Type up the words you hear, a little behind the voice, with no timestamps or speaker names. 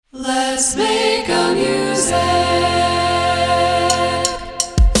Let's make a music.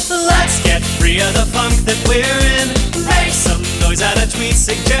 Let's get free of the funk that we're in. Make some noise out of tweet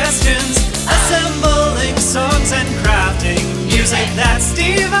suggestions. Assembling songs and crafting music that's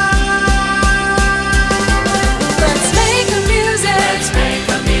divine. Let's make a music. Let's make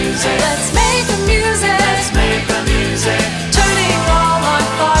a music. Let's make a music. Let's make a music. Turning all our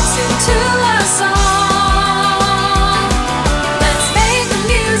thoughts into a song. Let's make a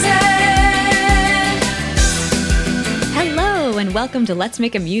music. Hello and welcome to Let's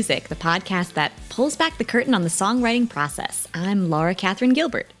Make a Music, the podcast that pulls back the curtain on the songwriting process. I'm Laura Catherine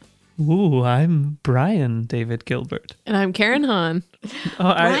Gilbert. Ooh, I'm Brian David Gilbert. And I'm Karen Hahn. Oh,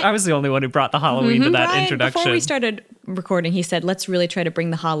 I was the only one who brought the Halloween to that Brian, introduction. Before we started recording, he said, let's really try to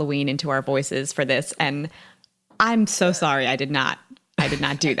bring the Halloween into our voices for this. And I'm so sorry I did not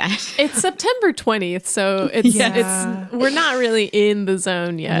do that. It's September 20th, so it's we're not really in the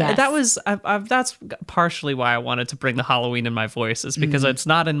zone yet. Yes. That was that's partially why I wanted to bring the Halloween in my voice, is because it's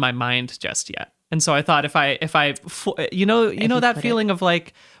not in my mind just yet. And so I thought if I you know that feeling of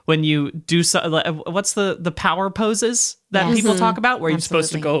like when you do what's the power poses that people talk about, where you're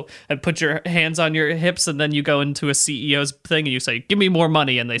supposed to go and put your hands on your hips and then you go into a CEO's thing and you say, give me more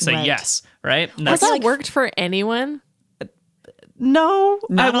money, and they say yes, right? And Has that worked for anyone? No,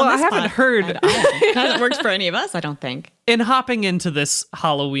 I haven't heard. It hasn't worked for any of us, I don't think. In hopping into this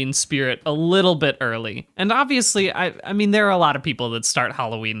Halloween spirit a little bit early, and obviously, I mean, there are a lot of people that start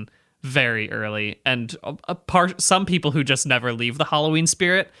Halloween very early, and some people who just never leave the Halloween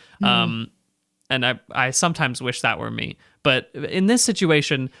spirit. And I sometimes wish that were me. But in this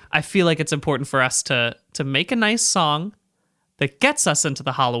situation, I feel like it's important for us to make a nice song that gets us into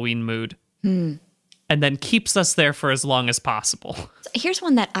the Halloween mood. And then keeps us there for as long as possible. Here's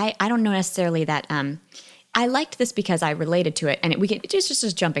one that I don't know necessarily that I liked this because I related to it, and it's just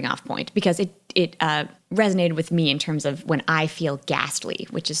a jumping off point because it resonated with me in terms of when I feel ghastly,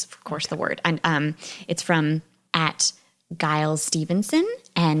 which is of course the word, and it's from @Giles Stevenson,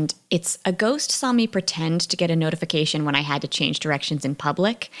 and it's a ghost saw me pretend to get a notification when I had to change directions in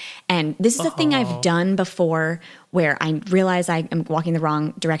public, and this is a thing I've done before where I realize I am walking the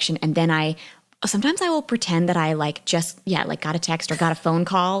wrong direction, and then sometimes I will pretend that I got a text or got a phone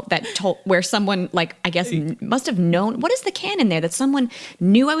call where someone I guess must have known. What is the canon there that someone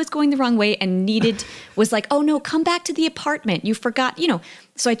knew I was going the wrong way and was like, oh no, come back to the apartment. You forgot,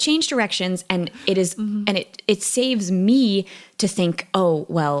 So I changed directions, and it is, and it saves me to think, oh,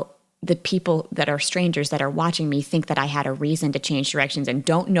 well, the people that are strangers that are watching me think that I had a reason to change directions and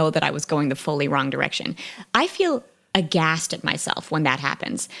don't know that I was going the fully wrong direction. I feel aghast at myself when that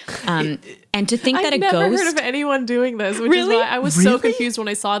happens. And to think that a ghost... I've never heard of anyone doing this, which is why I was so confused when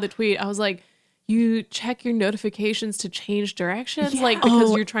I saw the tweet. I was like, you check your notifications to change directions? Yeah.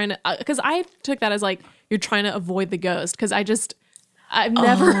 Because you're trying to... Because I took that as you're trying to avoid the ghost. Because I've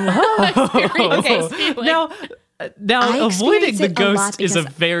never experienced this feeling. Now avoiding the ghost is a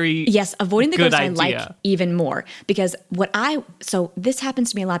very avoiding the ghost idea. I like even more, because this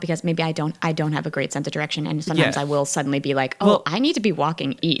happens to me a lot because maybe I don't have a great sense of direction, and sometimes I will suddenly be like, I need to be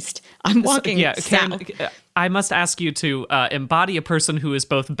walking east. I'm walking south. I must ask you to embody a person who is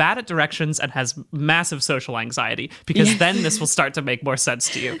both bad at directions and has massive social anxiety, because then this will start to make more sense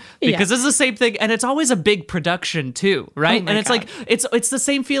to you. Because it's the same thing, and it's always a big production too, right? And it's God. it's the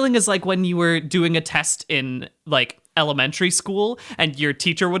same feeling as when you were doing a test in elementary school and your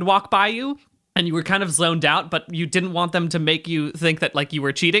teacher would walk by you and you were kind of zoned out, but you didn't want them to make you think that you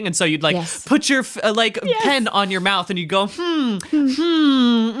were cheating, and so you'd put your pen on your mouth and you'd go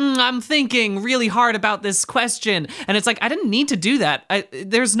I'm thinking really hard about this question, and it's I didn't need to do that.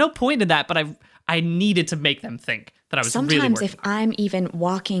 There's no point in that, but I needed to make them think that I was Sometimes really working. If I'm even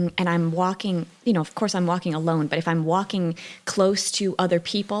walking, and I'm walking, of course I'm walking alone, but if I'm walking close to other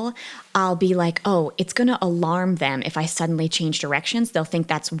people, I'll be like, oh, it's going to alarm them if I suddenly change directions. They'll think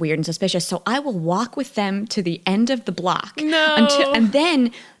that's weird and suspicious. So I will walk with them to the end of the block. No.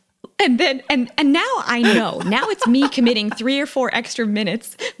 And now I know. Now it's me committing 3 or 4 extra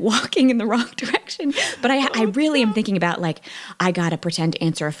minutes walking in the wrong direction. But I really am thinking about I gotta pretend to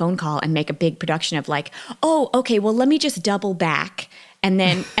answer a phone call and make a big production of oh, okay, well, let me just double back. And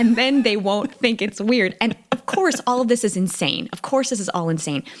then they won't think it's weird. And of course, all of this is insane. Of course, this is all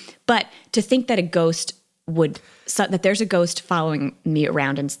insane. But to think that that there's a ghost following me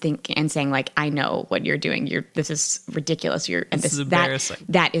around and saying I know what you're doing. This is ridiculous. This is embarrassing.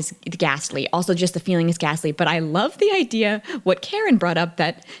 That is ghastly. Also, just the feeling is ghastly. But I love the idea, what Karen brought up,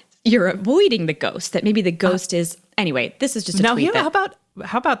 that you're avoiding the ghost. That maybe the ghost is anyway. This is just a tweet.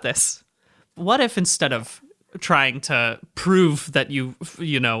 How about this? What if instead of trying to prove that you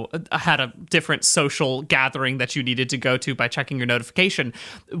know, had a different social gathering that you needed to go to by checking your notification.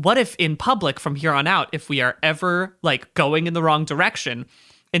 What if in public from here on out, if we are ever like going in the wrong direction,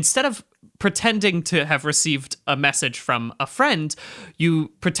 instead of pretending to have received a message from a friend, you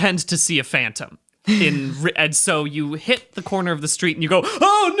pretend to see a phantom and so you hit the corner of the street and you go,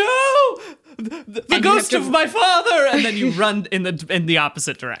 "Oh no! The ghost of my father!" And then you run in the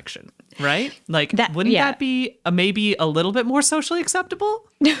opposite direction, right? Like, wouldn't that be maybe a little bit more socially acceptable?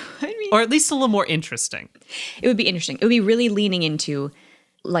 I mean, or at least a little more interesting. it would be interesting. It would be really leaning into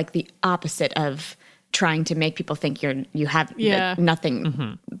like the opposite of trying to make people think you have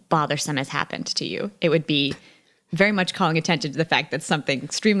nothing bothersome has happened to you. It would be very much calling attention to the fact that something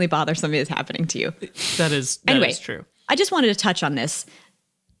extremely bothersome is happening to you. That is true. I just wanted to touch on this,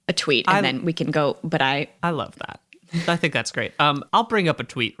 a tweet, and then we can go, but I love that. I think that's great. I'll bring up a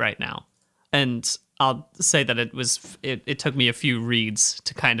tweet right now, and I'll say that it took me a few reads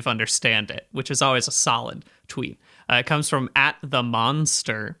to kind of understand it, which is always a solid tweet. It comes from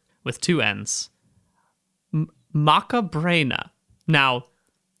 @themonster with 2 N's. Macabrena. Now,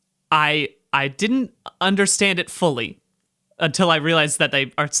 I didn't understand it fully until I realized that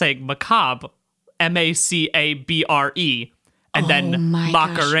they are saying macabre, MACABRE, and then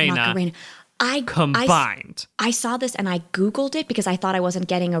Macarena. Combined. I saw this and I Googled it because I thought I wasn't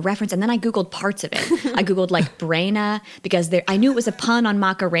getting a reference. And then I Googled parts of it. I Googled like Brena because I knew it was a pun on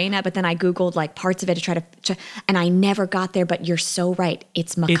Macarena, but then I Googled like parts of it to try to, and I never got there. But you're so right.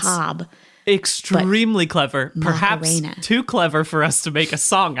 It's macabre. Extremely clever, perhaps Macarena. too clever for us to make a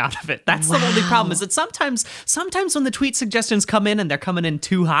song out of it. That's the only problem, is that sometimes when the tweet suggestions come in and they're coming in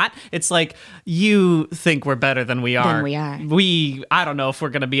too hot, it's like, you think we're better than we are. I don't know if we're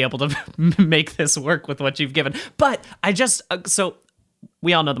going to be able to make this work with what you've given. But I just, so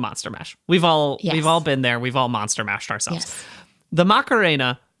we all know the Monster Mash. We've all been there. We've all Monster Mashed ourselves. Yes. The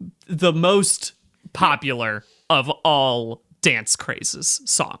Macarena, the most popular of all dance crazes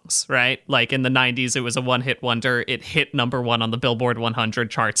songs, right? Like in the 90s, it was a one-hit wonder. It hit #1 on the Billboard 100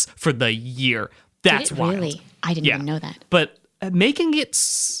 charts for the year. That's wild. Really? I didn't even know that. But making it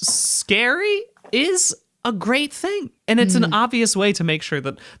scary is a great thing. And it's an obvious way to make sure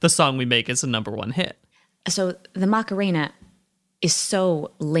that the song we make is a #1 hit. So the Macarena is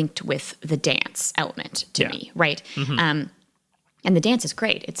so linked with the dance element to me, right? And the dance is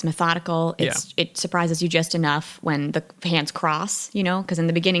great. It's methodical. It surprises you just enough when the hands cross, you know, because in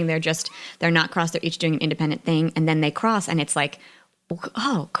the beginning they're not crossed. They're each doing an independent thing, and then they cross, and it's like,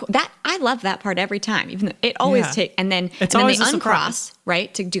 oh, cool. I love that part every time. Even though it always takes, and then they uncross,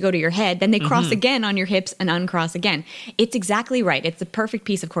 right, to go to your head. Then they cross again on your hips and uncross again. It's exactly right. It's the perfect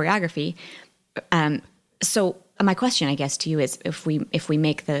piece of choreography. So my question, I guess, to you is, if we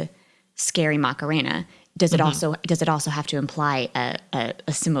make the scary Macarena, does it also have to imply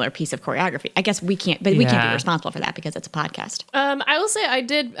a similar piece of choreography? I guess we can't, but we can't be responsible for that because it's a podcast. I will say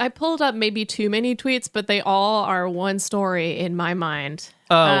I pulled up maybe too many tweets, but they all are one story in my mind.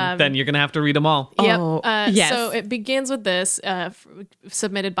 Then you're gonna have to read them all. Yep. Yes. So it begins with this,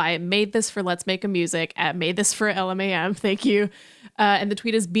 submitted by Made This for Let's Make a Music at Made This for LMAM. Thank you. And the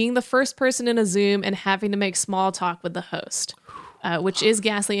tweet is, being the first person in a Zoom and having to make small talk with the host, which is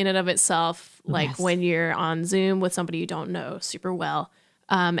ghastly in and of itself. Like when you're on Zoom with somebody you don't know super well.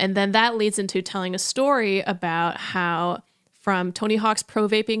 And then that leads into telling a story about how, from Tony Hawk's Pro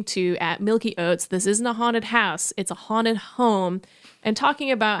Vaping to at Milky Oats, this isn't a haunted house, it's a haunted home. And talking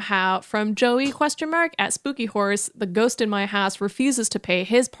about how, from Joey at Spooky Horse, the ghost in my house refuses to pay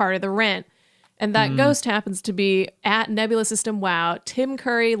his part of the rent. And that ghost happens to be at Nebula System WoW. Tim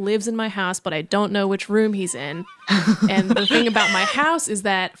Curry lives in my house, but I don't know which room he's in. And the thing about my house is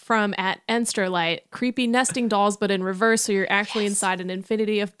that, from at Ensterlight, creepy nesting dolls, but in reverse, so you're actually inside an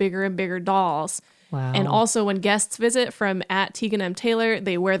infinity of bigger and bigger dolls. Wow. And also, when guests visit, from at Tegan M. Taylor,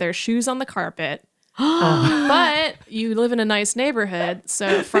 they wear their shoes on the carpet. But you live in a nice neighborhood.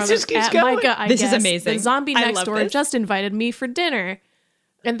 So from at Micah, This is amazing. The zombie next door this. just invited me for dinner.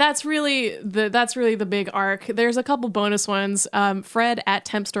 And that's really the big arc. There's a couple bonus ones. Fred at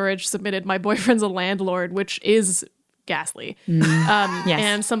Temp Storage submitted "My boyfriend's a landlord," which is ghastly. Yes.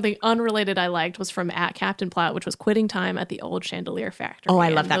 And something unrelated I liked was from at Captain Platt, which was quitting time at the old Chandelier Factory. Oh, I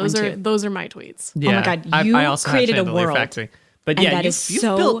love that those one are, too. Those are my tweets. Yeah. Oh my God, you I also created had a Chandelier world. Factory. But And yeah, that you've is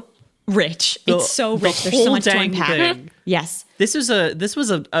so built rich. It's so rich. There's whole so much to dang unpack. thing. Yes. This was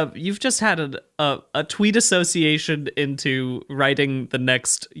a you've just had a tweet association into writing the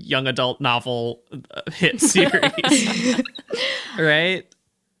next young adult novel hit series. Right?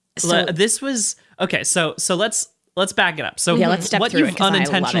 So- This was okay, so let's back it up. So Yeah, let's step what through it, you've 'cause I love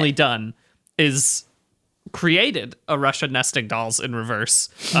unintentionally it. done is created a Russian nesting dolls in reverse,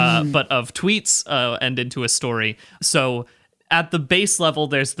 but of tweets and into a story. So at the base level,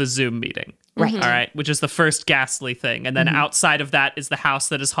 there's the Zoom meeting. Right. All right, which is the first ghastly thing. And then outside of that is the house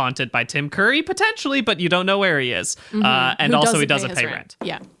that is haunted by Tim Curry, potentially, but you don't know where he is. And Who also he doesn't doesn't pay pay his rent.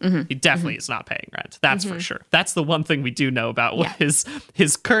 Yeah. He definitely is not paying rent. That's for sure. That's the one thing we do know about what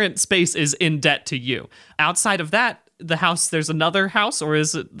his current space is in debt to you. Outside of that, the house, there's another house, or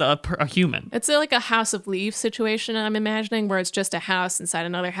is it a human? It's like a House of Leaves situation, I'm imagining, where it's just a house inside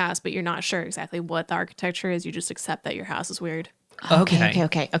another house, but you're not sure exactly what the architecture is. You just accept that your house is weird. Okay.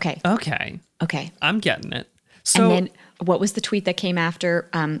 I'm getting it. So And then what was the tweet that came after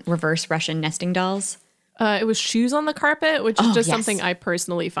reverse Russian nesting dolls? It was shoes on the carpet, which is just yes. something I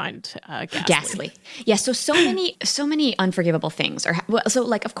personally find Ghastly. Yeah, so many unforgivable things.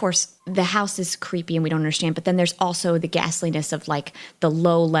 Of course, the house is creepy and we don't understand, but then there's also the ghastliness of like the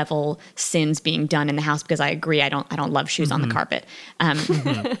low level sins being done in the house, because I agree, I don't love shoes on the carpet. And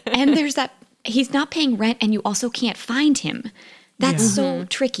there's that he's not paying rent and you also can't find him. That's so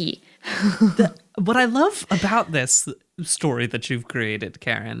tricky. What I love about this story that you've created,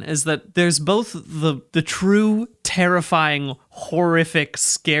 Karen, is that there's both the true, terrifying, horrific,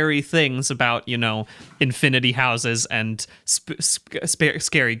 scary things about, infinity houses and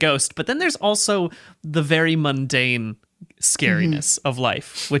scary ghosts, but then there's also the very mundane scariness of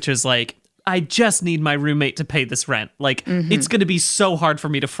life, which is like, I just need my roommate to pay this rent. Like, it's going to be so hard for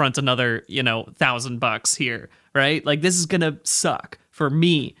me to front another, $1,000 here, right? Like, this is going to suck for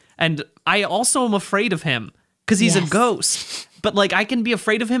me. And I also am afraid of him because he's a ghost. But, like, I can be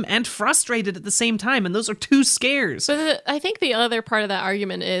afraid of him and frustrated at the same time. And those are two scares. But I think the other part of that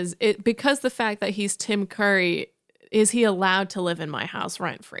argument is because the fact that he's Tim Curry, is he allowed to live in my house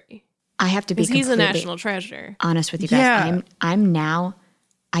rent-free? I have to be Because he's a completely national treasure. honest with you guys. Yeah. I'm now...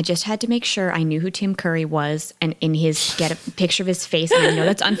 I just had to make sure I knew who Tim Curry was and get a picture of his face. And I know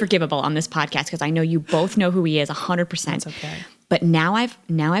that's unforgivable on this podcast because I know you both know who he is 100%. That's okay. But now I've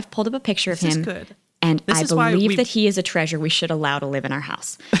pulled up a picture of This is him. good. And This I is why believe we- that he is a treasure we should allow to live in our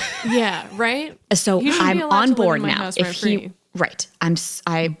house. Yeah, right? So He should be I'm allowed on to live board in my now. house If rent-free. he right,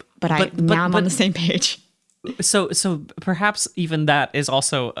 But now I'm on the same page. So perhaps even that is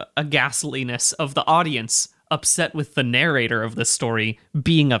also a ghastliness of the audience upset with the narrator of this story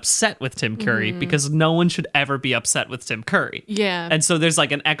being upset with Tim Curry, because no one should ever be upset with Tim Curry. Yeah. And so there's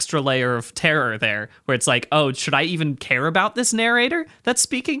like an extra layer of terror there where it's like, oh, should I even care about this narrator that's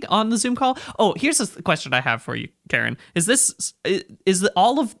speaking on the Zoom call? Oh, here's a question I have for you, Karen. Is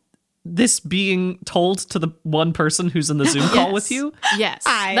all of this being told to the one person who's in the Zoom call with you? Yes.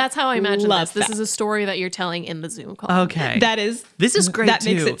 I that's how I imagine love this. This that. is a story that you're telling in the Zoom call. Okay. This is great, That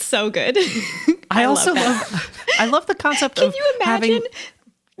makes too. it so good. I also that. I love the concept Can of you imagine? having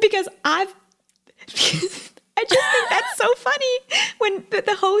Because I just think that's so funny when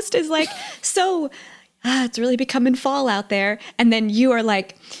the host is like, so it's really becoming fall out there. And then you are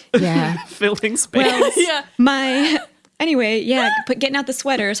like, yeah, filling space. well, Yeah. anyway, getting out the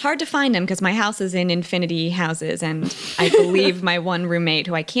sweaters. Hard to find them because my house is in infinity houses. And I believe my one roommate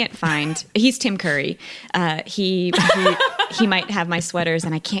who I can't find, he's Tim Curry. He might have my sweaters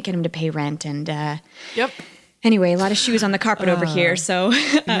and I can't get him to pay rent. And Yep. anyway, a lot of shoes on the carpet over here. So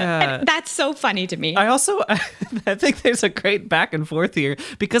Yeah. that's so funny to me. I think there's a great back and forth here,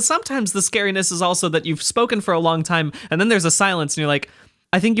 because sometimes the scariness is also that you've spoken for a long time and then there's a silence and you're like,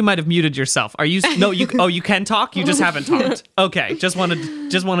 I think you might have muted yourself. Are you? No, you. Oh, you can talk. You just haven't talked. Okay, just wanted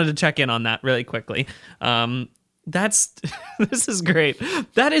to check in on that really quickly. This is great.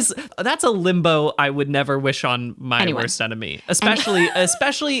 That's a limbo I would never wish on my Anyone. worst enemy, especially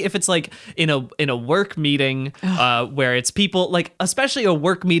if it's like in a work meeting where it's people, like, especially a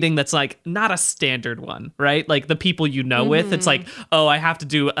work meeting that's like not a standard one, right? Like the people with, it's like, oh, I have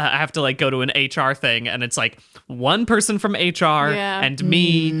to like go to an HR thing, and it's like one person from HR Yeah. and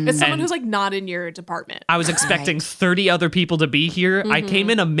me. It's someone and who's like not in your department. I was expecting 30 other people to be here. I came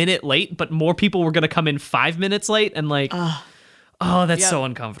in a minute late, but more people were going to come in 5 minutes late. And like, that's Yep. so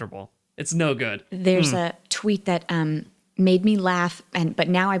uncomfortable. It's no good. There's a tweet that made me laugh, but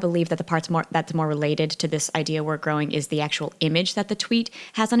now I believe that the parts that's more related to this idea we're growing is the actual image that the tweet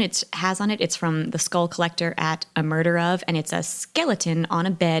has on it. It's from the Skull Collector at A Murder Of, and it's a skeleton on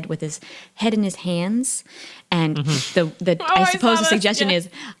a bed with his head in his hands. And I suppose the suggestion is,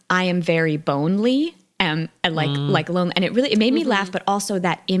 I am very bonely. And like lonely, and it made me laugh, but also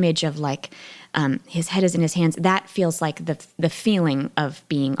that image of like his head is in his hands. That feels like the feeling of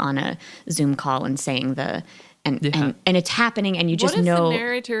being on a Zoom call and saying and it's happening, and you just what if know the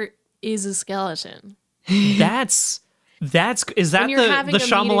narrator is a skeleton? Is that When you're having the a meeting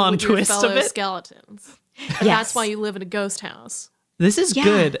Shyamalan with your twist fellow of it? skeletons. And that's why you live in a ghost house. This is Yeah.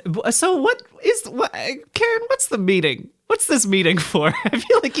 good. So Karen, what's the meeting? What's this meeting for? I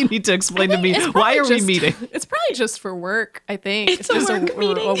feel like you need to explain to me, It's why probably are we meeting? It's probably just for work, I think. It's a just work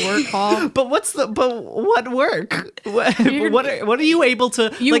meeting. a work call. But what work? What are you able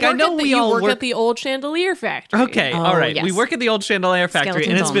to You like? I work know at the, we you all work work at the old chandelier factory. Okay, all right. yes. We work at the old chandelier factory,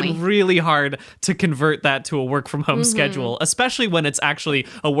 and it's Skeletons been only. really hard to convert that to a work from home schedule, especially when it's actually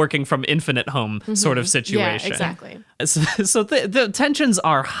a working from infinite home sort of Yeah, situation. exactly. So the tensions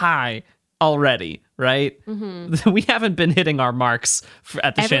are high already, right? We haven't been hitting our marks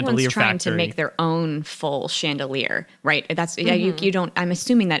at the Everyone's chandelier trying factory. to make their own full chandelier, right? That's you don't. I'm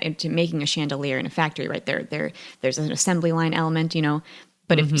assuming that into making a chandelier in a factory, right? There's an assembly line element,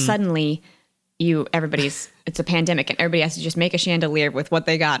 But if suddenly it's a pandemic and everybody has to just make a chandelier with what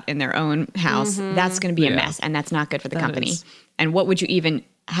they got in their own house, that's going to be a mess, and that's not good for the company. is. And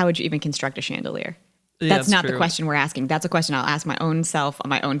how would you even construct a chandelier? Yeah, That's not the true. question we're asking. That's a question I'll ask my own self on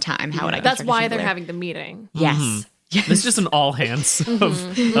my own time. How would I? That's construct a why they're chandelier? having the meeting. Yes. Yes. It's just an all hands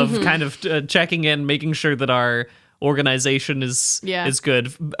of kind of checking in, making sure that our organization is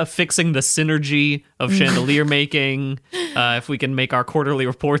good, fixing the synergy of chandelier making. If we can make our quarterly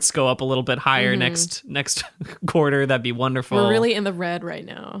reports go up a little bit higher next quarter, that'd be wonderful. We're really in the red right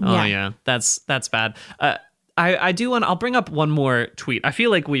now. Oh yeah, that's bad. I'll bring up one more tweet. I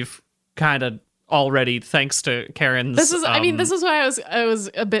feel like we've kind of already, thanks to Karen's. This is why I was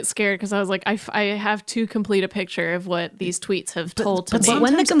a bit scared, because I was like, I have to complete a picture of what these tweets have told to but me. But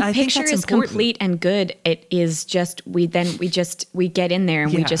when the Sometimes I think picture that's is important. complete and good, it is just we get in there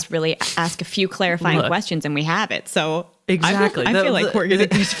and we Yeah. just really ask a few clarifying Look. questions and we have it. So Exactly. I feel like we're in a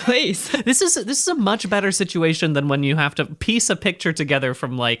good place. This is a much better situation than when you have to piece a picture together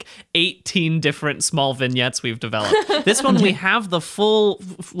from like 18 different small vignettes we've developed. This one we have the full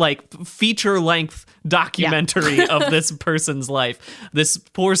feature length documentary of this person's life, this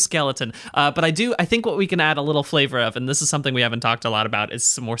poor skeleton. But I think what we can add a little flavor of, and this is something we haven't talked a lot about, is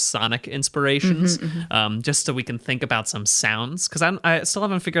some more sonic inspirations, just so we can think about some sounds, because I still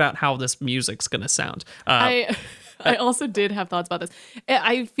haven't figured out how this music's gonna sound. I also did have thoughts about this.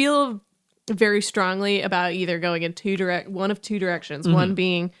 I feel very strongly about either going in one of two directions. One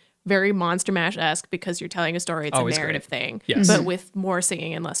being very Monster Mash-esque, because you're telling a story, it's Always a narrative great. thing, Yes. but with more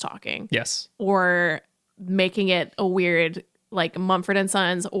singing and less talking. Yes. Or making it a weird, like Mumford &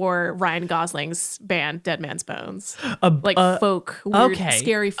 Sons or Ryan Gosling's band Dead Man's Bones. Folk, weird, okay.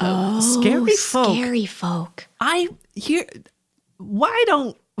 scary folk. Scary folk. Scary folk. Why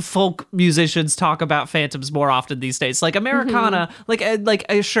don't folk musicians talk about phantoms more often these days? Like Americana,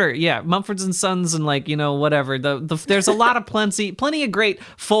 sure, yeah, Mumford and Sons and whatever. There's a lot of plenty of great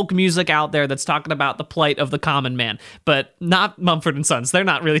folk music out there that's talking about the plight of the common man, but not Mumford and Sons. They're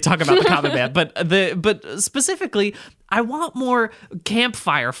not really talking about the common man, but specifically, I want more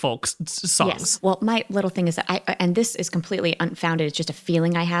campfire folk songs. Yes. Well, my little thing is that and this is completely unfounded, it's just a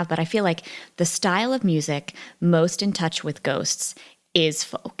feeling I have, but I feel like the style of music most in touch with ghosts is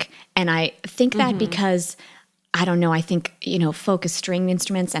folk. And I think that because, I don't know, I think, folk is string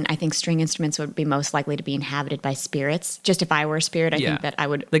instruments, and I think string instruments would be most likely to be inhabited by spirits. Just if I were a spirit, I think that I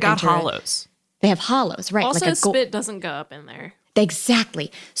would. They got enter- hollows. They have hollows, right? Also, like spit doesn't go up in there. Exactly.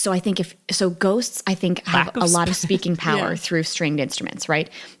 So I think ghosts, I think, have Lack of a lot of speaking power Yeah. through stringed instruments, right?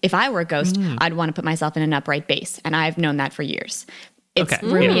 If I were a ghost, I'd want to put myself in an upright bass, and I've known that for years. It's Okay.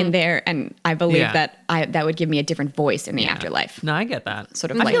 roomy Yeah. in there, and I believe Yeah. that would give me a different voice in the afterlife. No, I get that.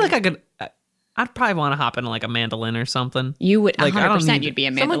 Sort of I like- feel like I could. I'd probably want to hop into like a mandolin or something. You would Like, I don't 100%. need- You'd be a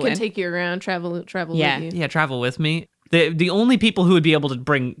Someone mandolin. can take you around, travel Yeah. with you. Yeah, travel with me. The only people who would be able to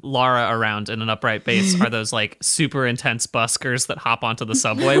bring Lara around in an upright bass are those like super intense buskers that hop onto the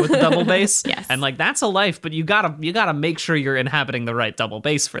subway with the double bass. Yes. And like that's a life, but you gotta make sure you're inhabiting the right double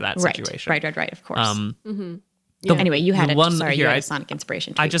bass for that situation. Right. Of course. The- anyway, you had the it. one Sorry, here, you had I- a sonic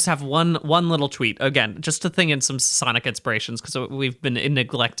inspiration. I tweet. just have one little tweet again, just to thing in some sonic inspirations because we've been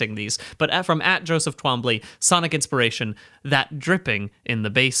neglecting these. But from @Joseph Twombly, sonic inspiration, that dripping in the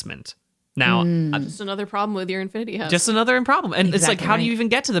basement. Now, Just another problem with your Infinity House. just another problem, and it's like, Exactly how do right. you even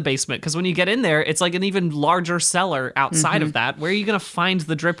get to the basement? Because when you get in there, it's like an even larger cellar outside of that. Where are you going to find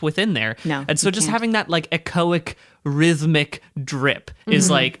the drip within there? No, and so you just can't. having that like echoic, rhythmic drip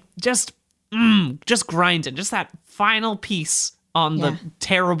is like just grinding, just that final piece on Yeah. the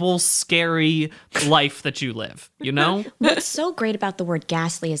terrible, scary life that you live. You know? What's so great about the word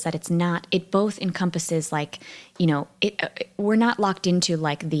ghastly is that it both encompasses we're not locked into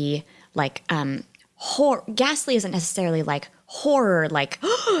like the horror. Ghastly isn't necessarily like horror, like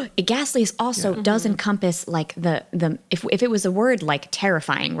ghastly is also does encompass like the if it was a word like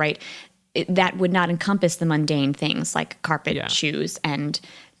terrifying, right? that would not encompass the mundane things like carpet, shoes, and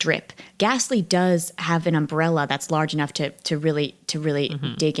drip. Ghastly does have an umbrella that's large enough to really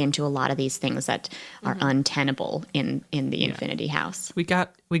dig into a lot of these things that are untenable in the Infinity House. We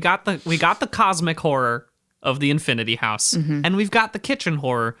got the cosmic horror of the Infinity House, and we've got the kitchen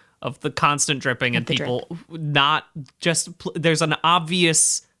horror of the constant dripping and people not just. There's an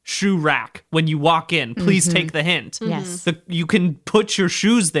obvious shoe rack when you walk in. Please take the hint. Yes. You can put your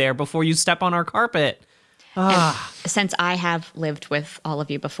shoes there before you step on our carpet. Since I have lived with all of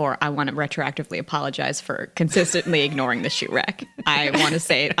you before, I want to retroactively apologize for consistently ignoring the shoe rack. I want to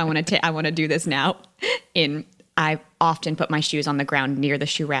say I want to do this now. I often put my shoes on the ground near the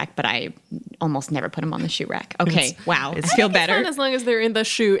shoe rack, but I almost never put them on the shoe rack. Okay, wow, I feel better. It's fine as long as they're in the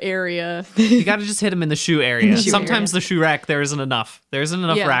shoe area. You got to just hit them in the shoe area. Sometimes the shoe rack there isn't enough. There isn't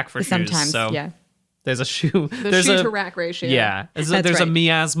enough rack for shoes. Sometimes, so there's a shoe. The shoe to rack ratio. Yeah, there's a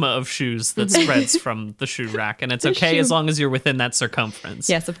miasma of shoes that spreads from the shoe rack, and it's okay as long as you're within that circumference.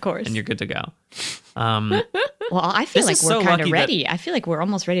 Yes, of course. And you're good to go. Well, I feel like we're kind of ready. I feel like we're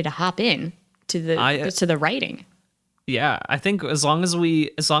almost ready to hop in to the writing. Yeah, I think as long as we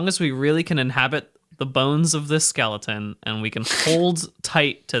really can inhabit the bones of this skeleton and we can hold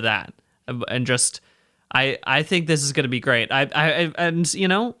tight to that and just I think this is going to be great. And you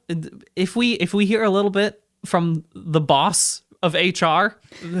know, if we hear a little bit from the boss of HR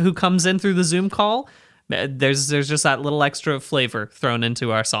who comes in through the Zoom call, there's just that little extra flavor thrown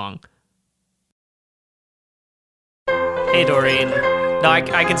into our song. Hey Doreen. No, I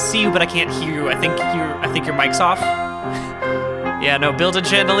can see you, but I can't hear you. I think your mic's off. Yeah, no, built-in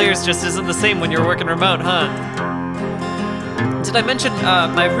chandeliers just isn't the same when you're working remote, huh? Did I mention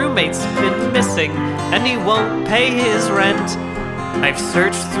my roommate's been missing and he won't pay his rent? I've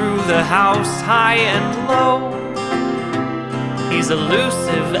searched through the house high and low. He's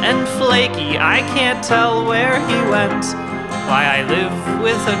elusive and flaky, I can't tell where he went. Why I live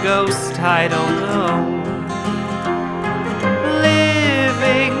with a ghost, I don't know.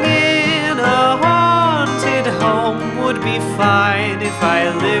 A haunted home would be fine if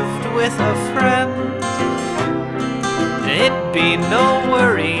I lived with a friend. It'd be no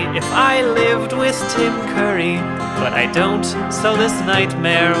worry if I lived with Tim Curry, but I don't, so this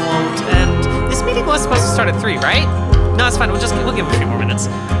nightmare won't end. This meeting was supposed to start at 3, right? No, it's fine, we'll give it a few more minutes.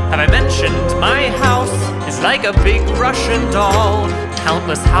 Have I mentioned my house is like a big Russian doll?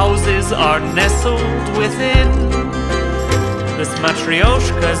 Countless houses are nestled within. This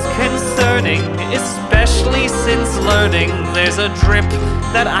Matryoshka's concerning, especially since learning there's a drip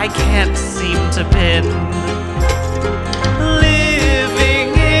that I can't seem to pin.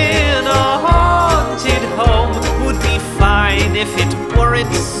 Living in a haunted home would be fine if it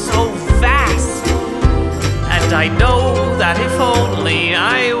weren't so vast. And I know that if only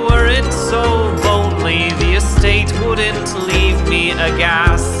I weren't so lonely, the estate wouldn't leave me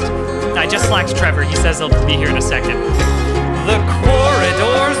aghast. I just slacked Trevor, he says he'll be here in a second. The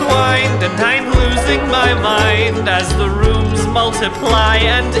corridors wind and I'm losing my mind as the rooms multiply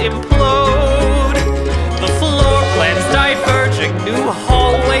and implode. The floor plans diverging, new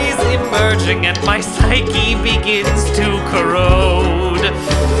hallways emerging, and my psyche begins to corrode.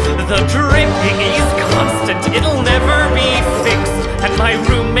 The dripping is constant, it'll never be fixed, and my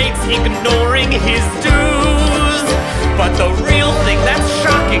roommate's ignoring his dues. But the real thing that's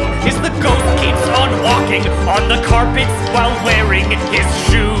shocking is the ghost keeps on walking on the carpets while wearing his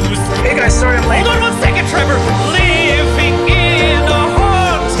shoes. Hey guys, sorry I'm late. Hold on 1 second, Trevor. Living in a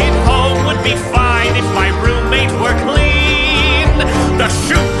haunted home would be fine if my roommate were clean. The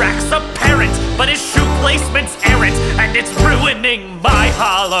shoe rack's apparent, but his shoe placement's errant, and it's ruining my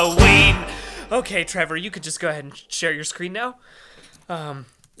Halloween. Okay, Trevor, you could just go ahead and share your screen now.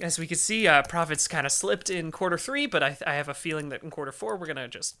 As we can see, profits kind of slipped in quarter 3, but I have a feeling that in quarter 4 we're gonna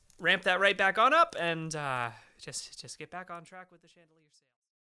just ramp that right back on up and just get back on track with the chandelier sale.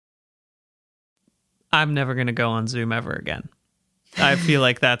 I'm never gonna go on Zoom ever again. I feel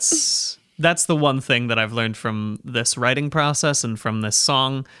like that's the one thing that I've learned from this writing process and from this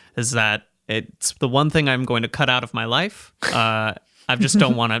song is that it's the one thing I'm going to cut out of my life. I just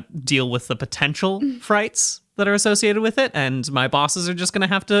don't want to deal with the potential frights that are associated with it, and my bosses are just going to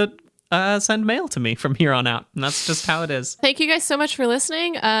have to send mail to me from here on out, and that's just how it is. Thank you guys so much for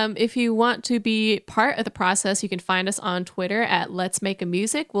listening. If you want to be part of the process, you can find us on Twitter at Let's Make a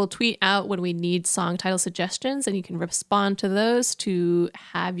Music. We'll tweet out when we need song title suggestions, and you can respond to those to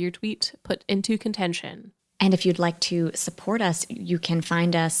have your tweet put into contention. And if you'd like to support us, you can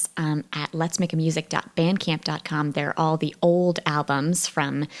find us at letsmakeamusic.bandcamp.com. They're all the old albums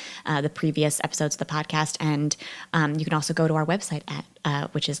from the previous episodes of the podcast. And you can also go to our website at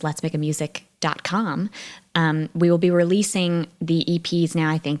which is letsmakeamusic.com. We will be releasing the EPs now,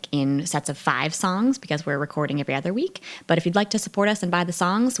 I think, in sets of 5 songs because we're recording every other week. But if you'd like to support us and buy the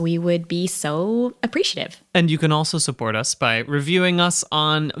songs, we would be so appreciative. And you can also support us by reviewing us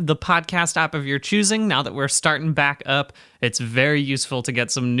on the podcast app of your choosing. Now that we're starting back up, it's very useful to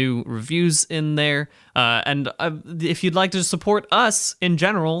get some new reviews in there. And if you'd like to support us in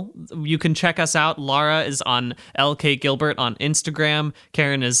general, you can check us out. Laura is on LK Gilbert on Instagram.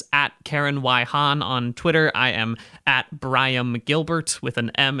 Karen is at Karen Y. Han on Twitter. I am at Brian Gilbert with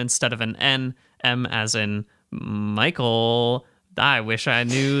an M instead of an N. M as in Michael. I wish I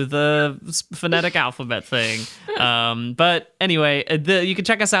knew the phonetic alphabet thing. But anyway, you can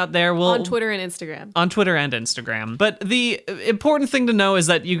check us out there. On Twitter and Instagram. On Twitter and Instagram. But the important thing to know is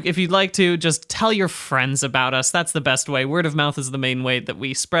that if you'd like to, just tell your friends about us. That's the best way. Word of mouth is the main way that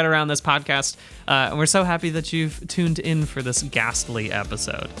we spread around this podcast. And we're so happy that you've tuned in for this ghastly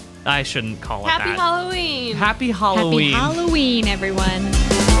episode. I shouldn't call it that. Happy Halloween! Happy Halloween. Happy Halloween,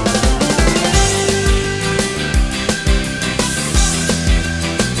 everyone.